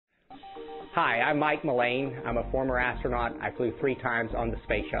Hi, I'm Mike Mullane. I'm a former astronaut. I flew 3 times on the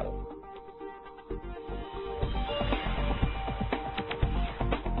space shuttle.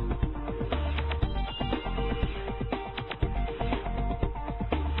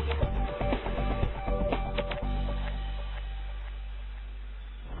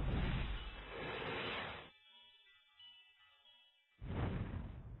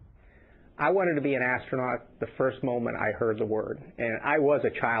 I wanted to be an astronaut the first moment I heard the word, and I was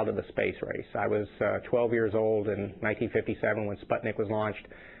a child of the space race. I was 12 years old in 1957 when Sputnik was launched,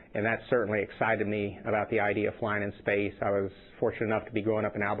 and that certainly excited me about the idea of flying in space. I was fortunate enough to be growing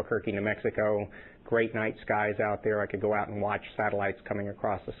up in Albuquerque, New Mexico. Great night skies out there. I could go out and watch satellites coming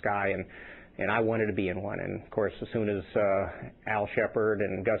across the sky, and I wanted to be in one. And of course, as soon as Al Shepard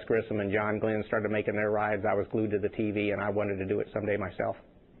and Gus Grissom and John Glenn started making their rides, I was glued to the TV, and I wanted to do it someday myself.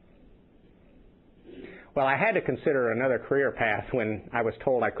 Well, I had to consider another career path when I was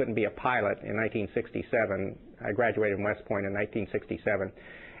told I couldn't be a pilot in 1967. I graduated from West Point in 1967,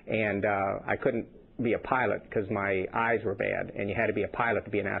 and I couldn't be a pilot because my eyes were bad, and you had to be a pilot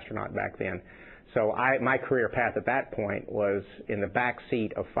to be an astronaut back then. So my career path at that point was in the back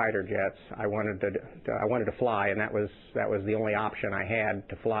seat of fighter jets. I wanted to fly, and that was the only option I had,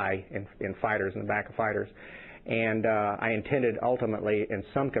 to fly in fighters, in the back of fighters. And I intended ultimately in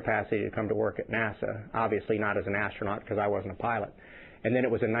some capacity to come to work at NASA, obviously not as an astronaut because I wasn't a pilot. And then it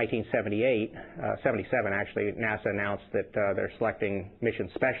was in 1977 actually, NASA announced that they're selecting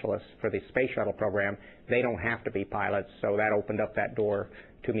mission specialists for the space shuttle program. They don't have to be pilots, so that opened up that door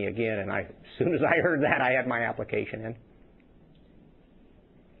to me again, and as soon as I heard that, I had my application in.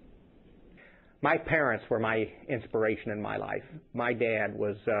 My parents were my inspiration in my life. My dad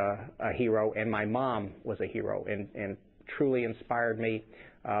was a hero, and my mom was a hero, and truly inspired me.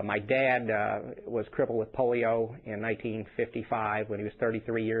 My dad was crippled with polio in 1955 when he was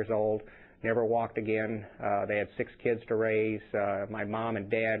 33 years old, never walked again. They had 6 kids to raise. My mom and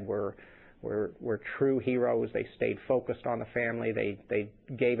dad were true heroes. They stayed focused on the family. They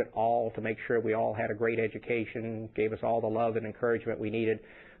gave it all to make sure we all had a great education, gave us all the love and encouragement we needed.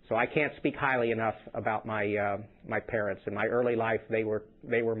 So I can't speak highly enough about my parents. In my early life, they were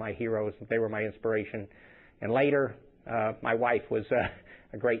my heroes. They were my inspiration. And later, my wife was a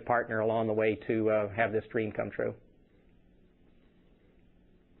great partner along the way to have this dream come true.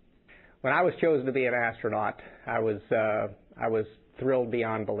 When I was chosen to be an astronaut, I was thrilled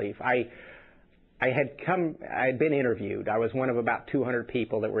beyond belief. I had been interviewed. I was one of about 200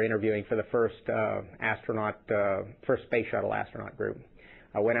 people that were interviewing for the first first space shuttle astronaut group.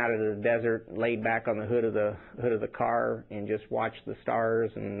 I went out into the desert, laid back on the hood of the car, and just watched the stars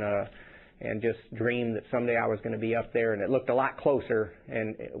and just dreamed that someday I was going to be up there. And it looked a lot closer,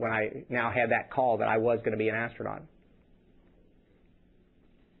 and when I now had that call that I was going to be an astronaut.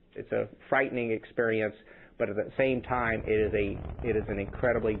 It's a frightening experience, but at the same time, it is an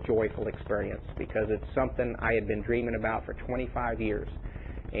incredibly joyful experience because it's something I had been dreaming about for 25 years,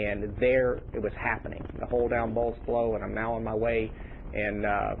 and there it was happening. The hold down bolts blow, and I'm now on my way. And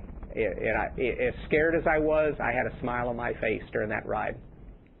as scared as I was, I had a smile on my face during that ride.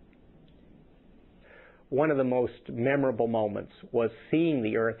 One of the most memorable moments was seeing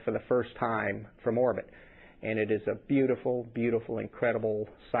the Earth for the first time from orbit. And it is a beautiful, beautiful, incredible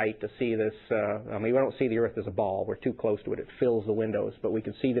sight to see this. I mean, we don't see the Earth as a ball. We're too close to it. It fills the windows. But we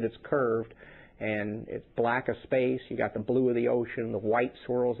can see that it's curved, and it's black as space. You got the blue of the ocean, the white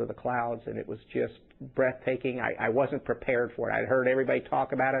swirls of the clouds, and it was just breathtaking. I wasn't prepared for it. I'd heard everybody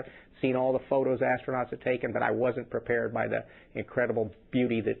talk about it, seen all the photos astronauts had taken, but I wasn't prepared by the incredible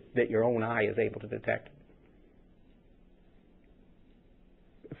beauty that your own eye is able to detect.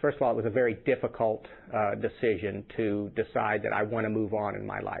 First of all, it was a very difficult decision to decide that I want to move on in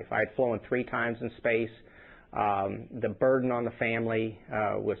my life. I had flown 3 times in space. The burden on the family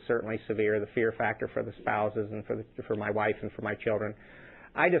was certainly severe, the fear factor for the spouses and for my wife and for my children.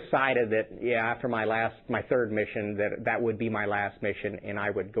 I decided that, after my 3rd mission, that would be my last mission, and I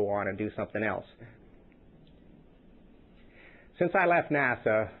would go on and do something else. Since I left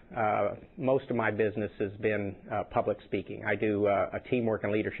NASA, most of my business has been public speaking. I do a teamwork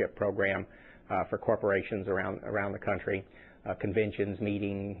and leadership program for corporations around the country, conventions,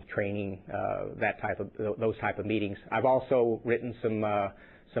 meeting, training, those type of meetings. I've also written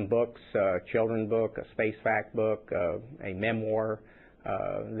some books, a children's book, a space fact book, a memoir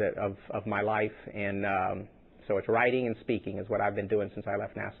of my life, and so it's writing and speaking is what I've been doing since I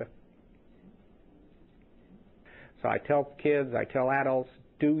left NASA. So I tell kids, I tell adults,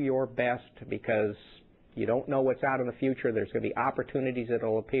 do your best because you don't know what's out in the future. There's going to be opportunities that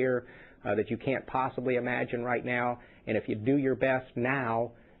will appear that you can't possibly imagine right now, and if you do your best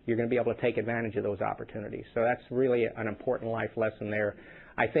now, you're going to be able to take advantage of those opportunities. So that's really an important life lesson there.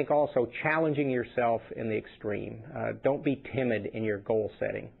 I think also challenging yourself in the extreme. Don't be timid in your goal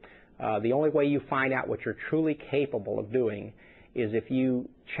setting. The only way you find out what you're truly capable of doing is if you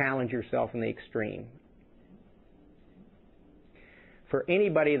challenge yourself in the extreme. For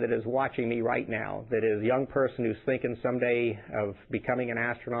anybody that is watching me right now, that is a young person who's thinking someday of becoming an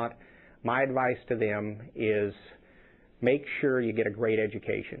astronaut, my advice to them is make sure you get a great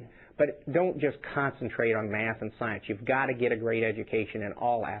education. But don't just concentrate on math and science. You've got to get a great education in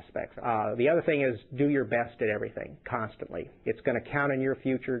all aspects. The other thing is do your best at everything, constantly. It's going to count in your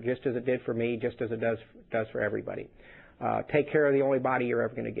future just as it did for me, just as it does for everybody. Take care of the only body you're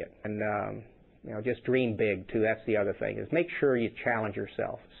ever going to get. And just dream big, too. That's the other thing, is make sure you challenge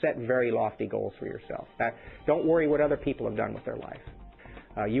yourself. Set very lofty goals for yourself. Don't worry what other people have done with their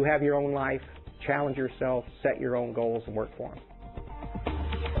life. You have your own life. Challenge yourself, set your own goals, and work for them.